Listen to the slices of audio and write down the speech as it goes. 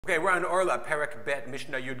Okay, we're on Orlah, Perek Bet,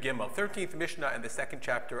 Mishnah Yud Gimel, 13th Mishnah in the second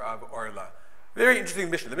chapter of Orlah. Very interesting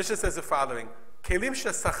Mishnah. The Mishnah says the following: Kelim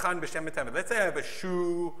shesachan b'shem mitameh. Let's say I have a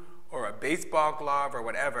shoe or a baseball glove or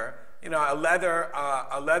whatever, a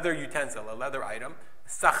leather utensil, a leather item.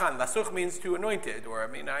 Sachan, lasuch means to anoint it, or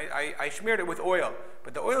I smeared it with oil,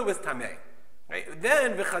 but the oil was tameh. Right?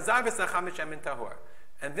 Then v'chazar v'sachan b'shem tahor.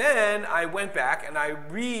 And then I went back and I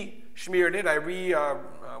re-smeared it. I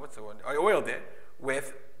oiled it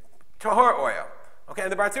with tahor oil. Okay,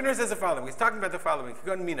 and the Bartuner says the following. He's talking about the following: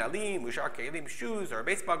 Kigon min alim, ushar kelim, shoes or a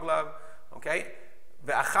baseball glove. Okay,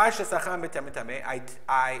 ve'achar shesachan b'shem tameh.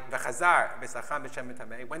 I v'chazar v'sachan b'shem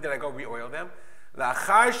tameh. When did I go re-oil them?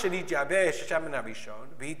 La'achar shenitjabeh sheshem min harishon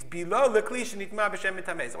v'hitbilo lekli shenitma b'shem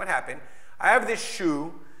tameh. So what happened? I have this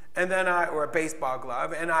shoe, and then or a baseball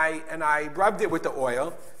glove, and I rubbed it with the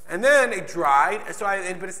oil, and then it dried. But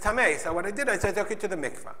it's tameh. So what I did, I took it to the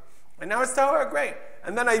mikvah. And now it's tahor, great.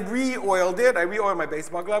 And then I re-oiled it. I re-oiled my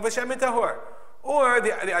baseball glove with shemen tahor. Or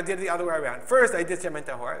I did it the other way around. First, I did shemen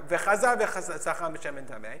tahor, v'chazar v'chasacham b'shemen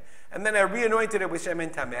tameh, and then I re-anointed it with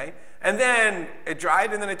shemen tameh, and then it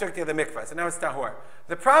dried, and then I took it to the mikvah. So now it's tahor.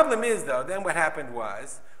 The problem is, though, then what happened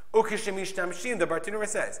was, ukishim mishtamshim, the Bartuner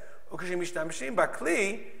says, ukishim mishtamshim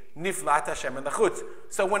bakli niflat shemen lachutz.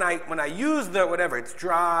 So when I use the whatever, it's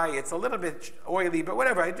dry, it's a little bit oily, but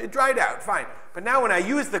whatever, it dried out, fine. But now when I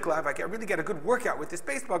use the glove, I can really get a good workout with this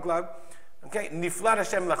baseball glove. Okay, niflat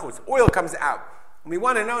shemen lachutz. Oil comes out. And we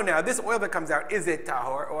want to know now, this oil that comes out, is it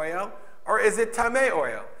tahor oil or is it tameh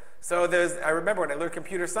oil? So I remember when I learned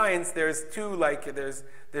computer science, there's two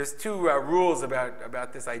rules about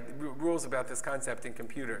this concept in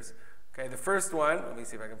computers. Okay, the first one, let me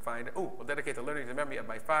see if I can find it. We'll dedicate the learning to the memory of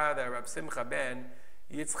my father, Rab Simcha ben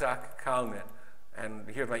Yitzchak Kalman. And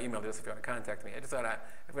here's my email address if you want to contact me. I just thought,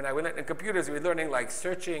 when I went in computers, we were learning like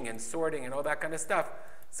searching and sorting and all that kind of stuff.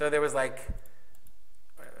 So there was there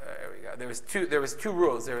we go. There was two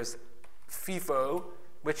rules. There was FIFO,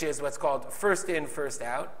 which is what's called first in, first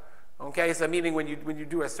out. Okay, so meaning when you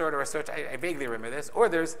do a sort or a search, I vaguely remember this. Or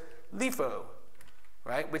there's LIFO,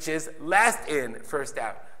 right, which is last in, first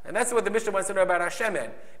out. And that's what the Mishnah wants to know about our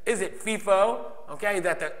shemen. Is it FIFO? Okay,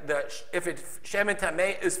 that if shemen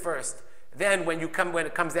tameh is first, then when you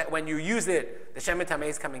use it, the shemen tameh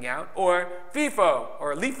is coming out, or FIFO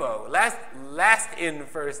or LIFO, last in,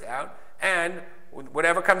 first out, and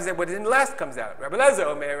whatever comes in, what is in last comes out. Rabbi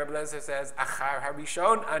Lezer says, achar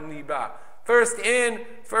harishon aniba, first in,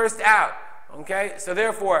 first out. Okay, so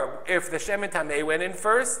therefore, if the shemen tameh went in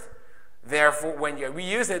first, therefore when you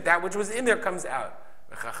reuse it, that which was in there comes out.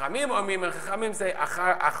 Chachamim say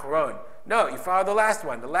achar achron. No, you follow the last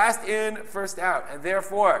one. The last in, first out. And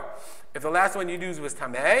therefore, if the last one you used was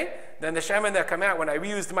tameh, then the shemen that come out when I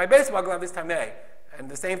reused my baseball glove is tameh. And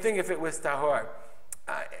the same thing if it was tahor.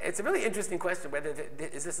 It's a really interesting question whether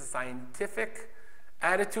is this a scientific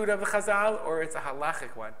attitude of the Chazal or it's a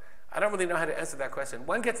halachic one. I don't really know how to answer that question.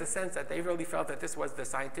 One gets a sense that they really felt that this was the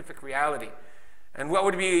scientific reality. And what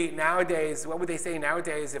would be nowadays? What would they say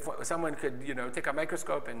nowadays if someone could, take a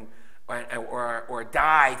microscope or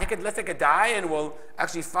dye? Let's take a dye and we'll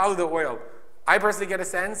actually follow the oil. I personally get a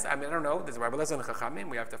sense. I don't know. There's a Rabbi Lezer and Chachamim.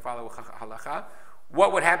 We have to follow halacha.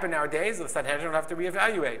 What would happen nowadays? The Sanhedrin will have to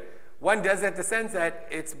reevaluate. One does get the sense that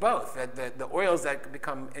it's both. That the oils that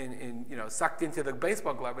become sucked into the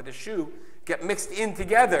baseball glove or the shoe get mixed in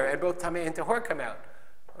together, and both tameh and tahor come out.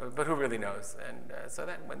 But who really knows? And so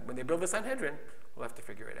then when they build the Sanhedrin, we'll have to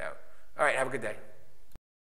figure it out. All right, have a good day.